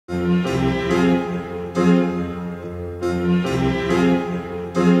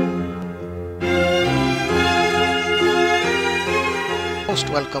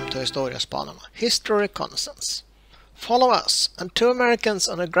welcome to Historiaspanarna, History Reconnaissance. Follow us and two Americans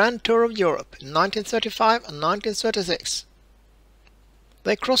on a grand tour of Europe in 1935 and 1936.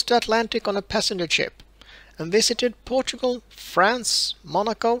 They crossed the Atlantic on a passenger ship and visited Portugal, France,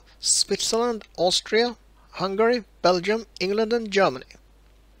 Monaco, Switzerland, Austria, Hungary, Belgium, England and Germany.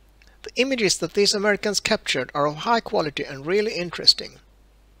 The images that these Americans captured are of high quality and really interesting.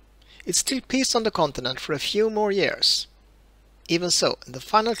 It's still peace on the continent for a few more years. Even so, in the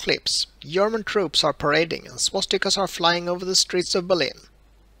final clips, German troops are parading and swastikas are flying over the streets of Berlin.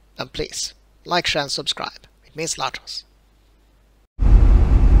 And please, like, share and subscribe. It means a lot to us.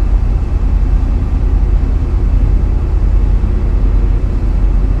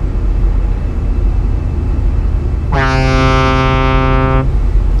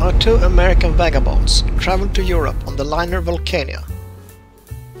 Our two American vagabonds traveled to Europe on the liner Vulcania.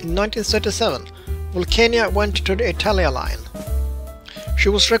 In 1937, Vulcania went to the Italia line. She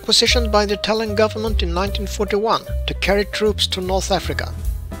was requisitioned by the Italian government in 1941 to carry troops to North Africa.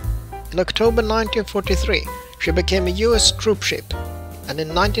 In October 1943, she became a US troop ship, and in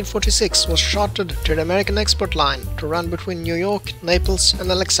 1946 was chartered to the American export line to run between New York, Naples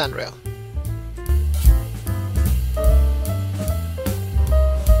and Alexandria.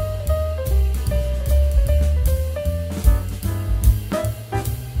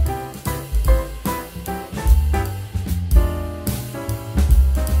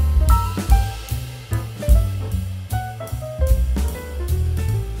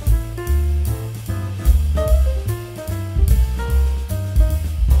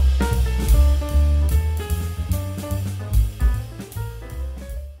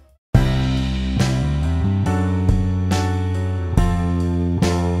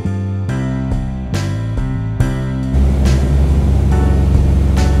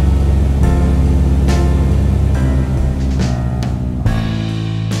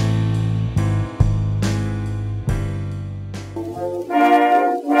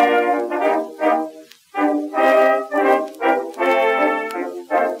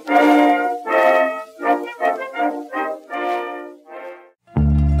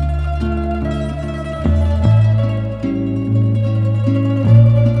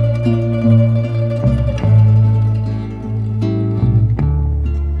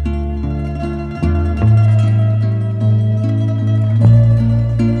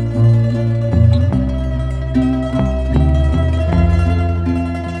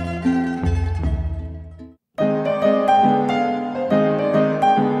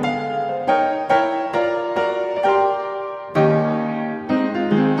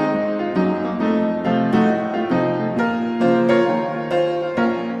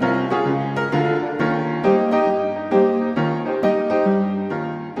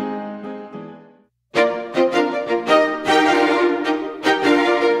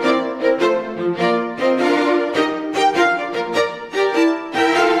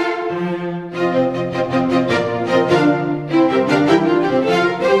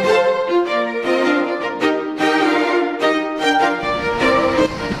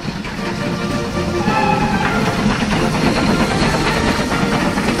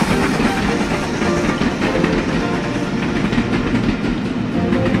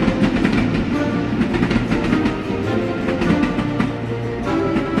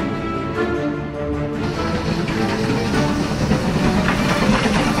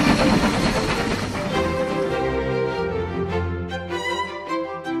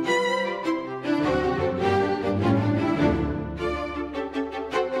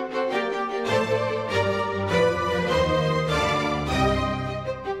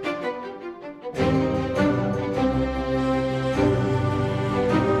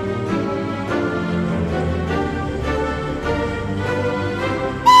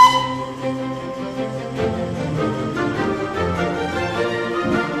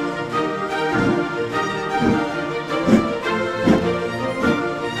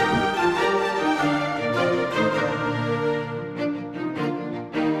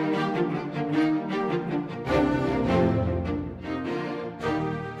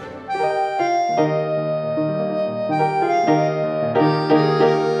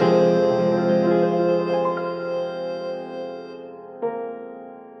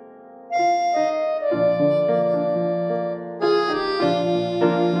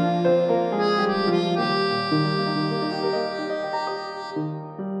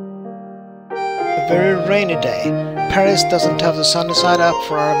 A very rainy day, Paris doesn't have the sunny side up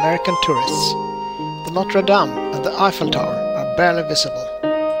for our American tourists. The Notre Dame and the Eiffel Tower are barely visible.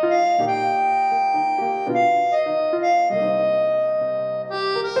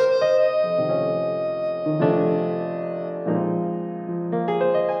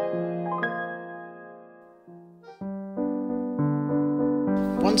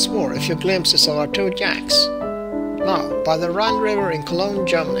 once more a few glimpses of our two jacks. Now, by the Rhine River in Cologne,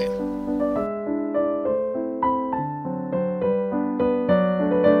 Germany.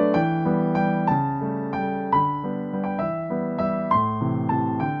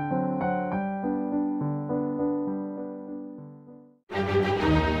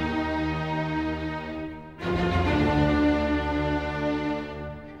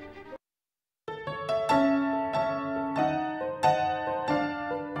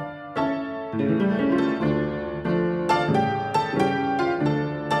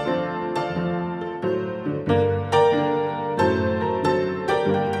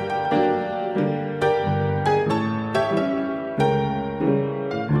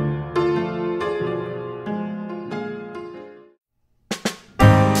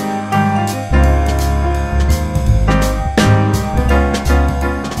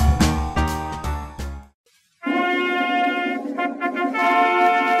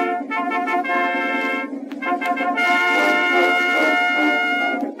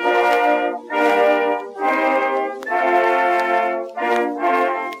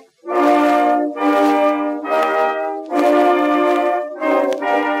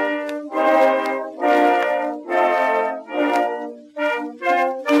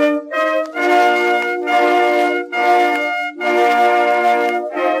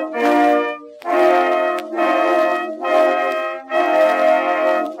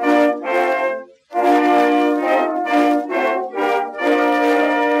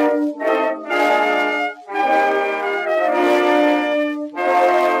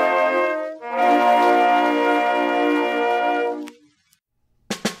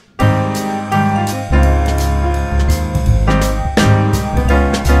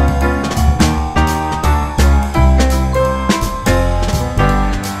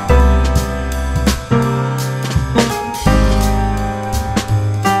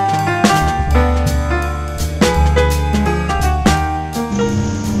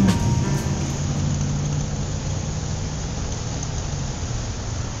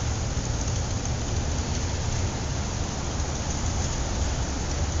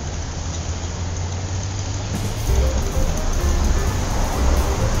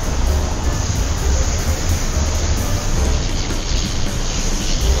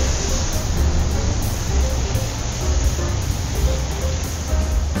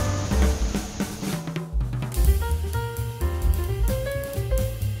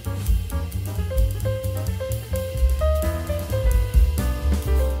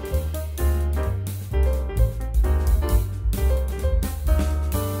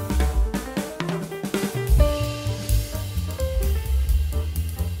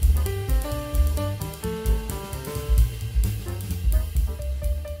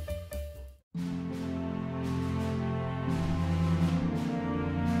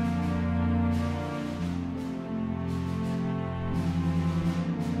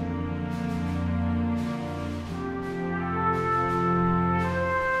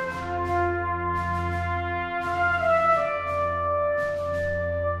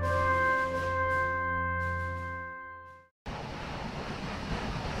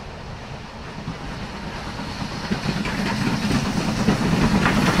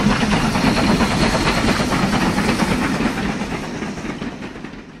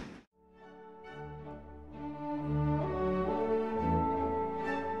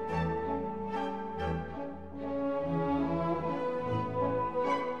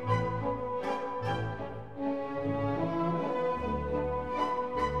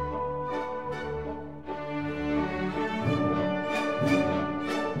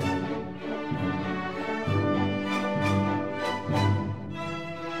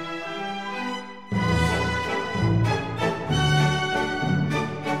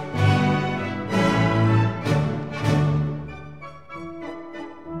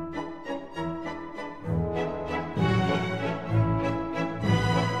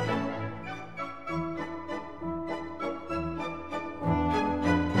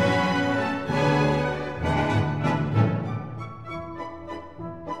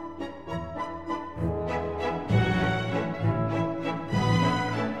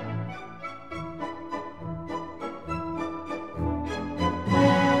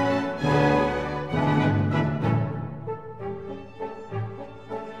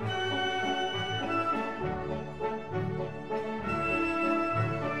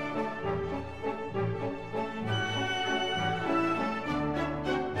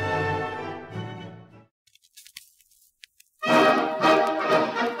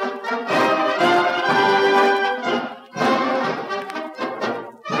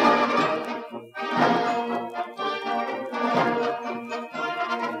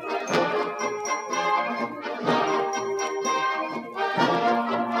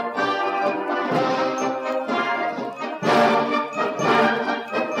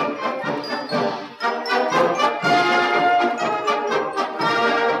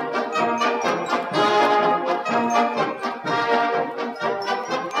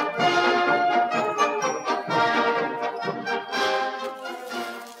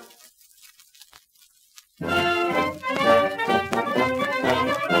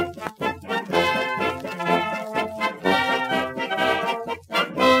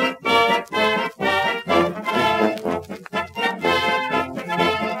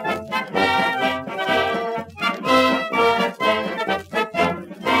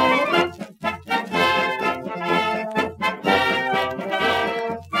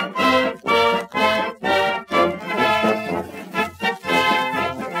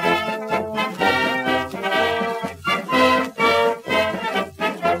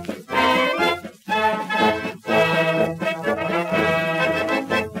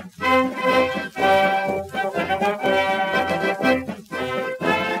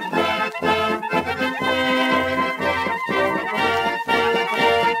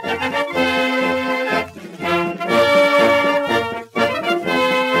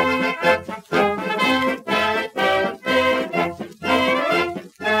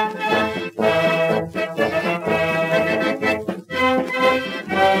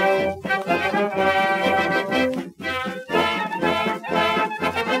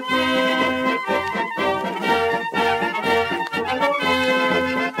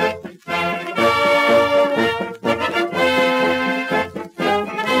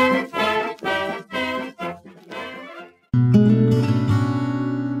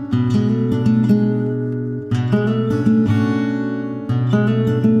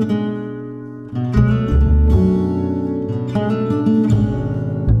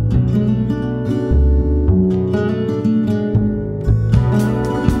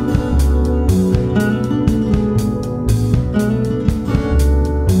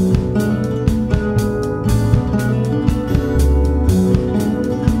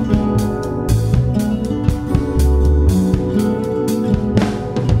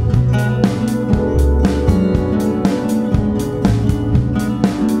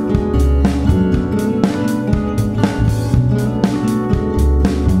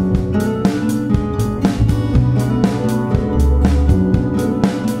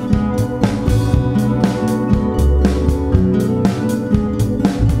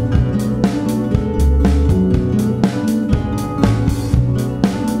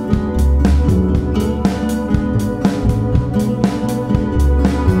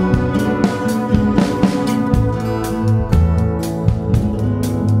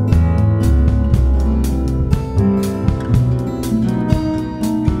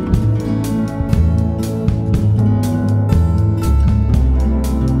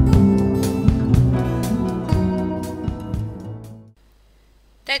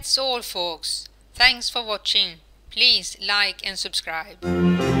 That's all folks. Thanks for watching. Please like and subscribe.